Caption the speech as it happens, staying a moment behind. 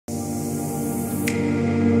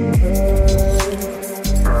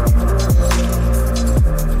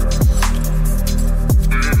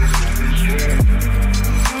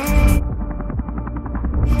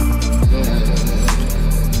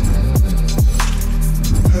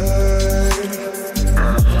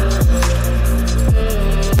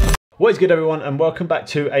What is good, everyone, and welcome back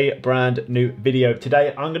to a brand new video. Today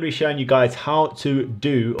I'm going to be showing you guys how to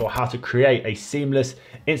do or how to create a seamless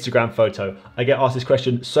Instagram photo. I get asked this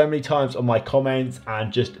question so many times on my comments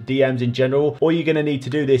and just DMs in general. All you're going to need to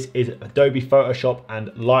do this is Adobe Photoshop and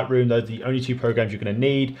Lightroom. Those are the only two programs you're going to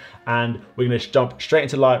need, and we're going to jump straight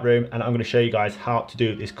into Lightroom and I'm going to show you guys how to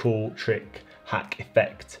do this cool trick hack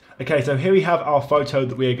effect. Okay, so here we have our photo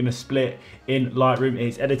that we're going to split in Lightroom.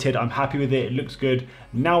 It's edited, I'm happy with it, it looks good.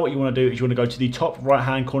 Now what you want to do is you want to go to the top right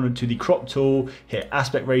hand corner to the crop tool, hit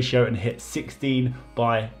aspect ratio and hit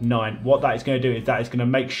 16:9. What that is going to do is that is going to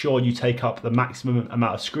make sure you take up the maximum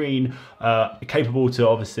amount of screen capable to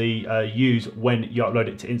obviously use when you upload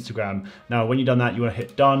it to Instagram. Now when you've done that, you want to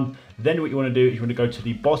hit done. Then what you want to do is you want to go to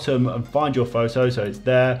the bottom and find your photo, so it's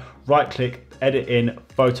there, right click, edit in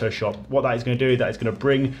Photoshop. What that is going to do is that it's going to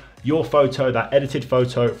bring your photo, that edited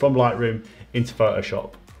photo from Lightroom, into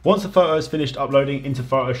Photoshop. Once the photo is finished uploading into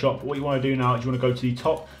Photoshop, what you want to do now is you want to go to the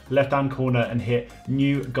top left hand corner and hit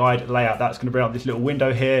new guide layout. That's going to bring up this little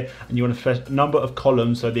window here, and you want to press number of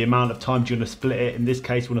columns, so the amount of times you want to split it. In this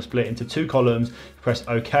case, you want to split it into 2 columns, press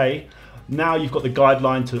OK. Now you've got the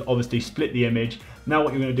guideline to obviously split the image. Now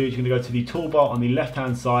what you're going to do is you're going to go to the toolbar on the left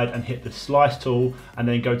hand side and hit the slice tool, and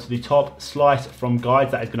then go to the top, slice from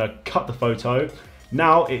guides. That is going to cut the photo.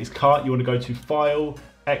 Now it is cut, you want to go to file,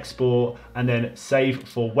 export, and then save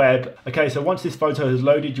for web. Okay, so once this photo is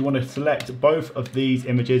loaded, you want to select both of these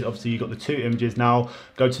images. Obviously you've got the 2 images now.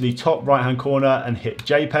 Go to the top right hand corner and hit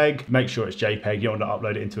JPEG. Make sure it's JPEG, you don't want to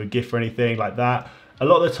upload it into a GIF or anything like that. A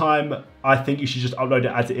lot of the time, I think you should just upload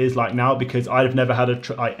it as it is like now, because I've never had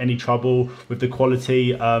any trouble with the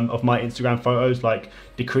quality of my Instagram photos like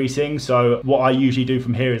decreasing. So what I usually do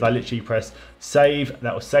from here is I literally press save.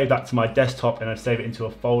 That will save that to my desktop, and I save it into a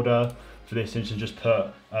folder. For this instance, just put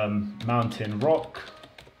mountain rock.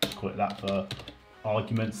 Let's call it that for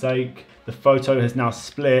argument's sake. The photo has now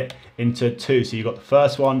split into 2, so you've got the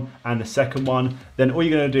first one and the second one. Then all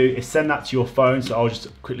you're going to do is send that to your phone, so I'll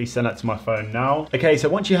just quickly send that to my phone now. Okay, so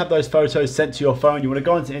once you have those photos sent to your phone, you want to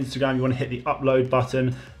go onto Instagram, you want to hit the upload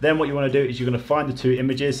button. Then what you want to do is you're going to find the 2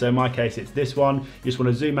 images, so in my case it's this one. You just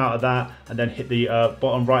want to zoom out of that and then hit the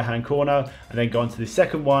bottom right hand corner, and then go onto the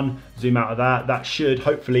second one, zoom out of that. That should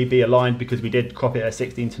hopefully be aligned because we did crop it at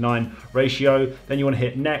 16:9 ratio. Then you want to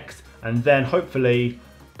hit next, and then hopefully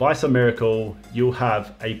by some miracle, you'll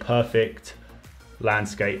have a perfect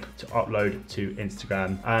landscape to upload to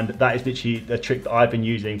Instagram. And that is literally the trick that I've been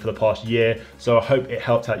using for the past year. So I hope it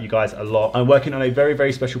helped out you guys a lot. I'm working on a very,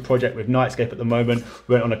 very special project with Nightscape at the moment.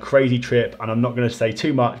 We went on a crazy trip, and I'm not going to say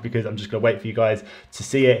too much because I'm just going to wait for you guys to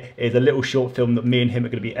see it. It's a little short film that me and him are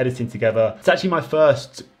going to be editing together. It's actually my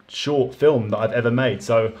first short film that I've ever made,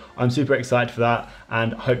 so I'm super excited for that,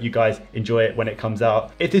 and hope you guys enjoy it when it comes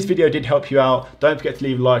out. If this video did help you out, don't forget to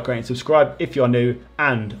leave a like, rate and subscribe if you're new,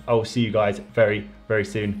 and I will see you guys very, very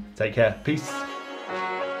soon. Take care. Peace.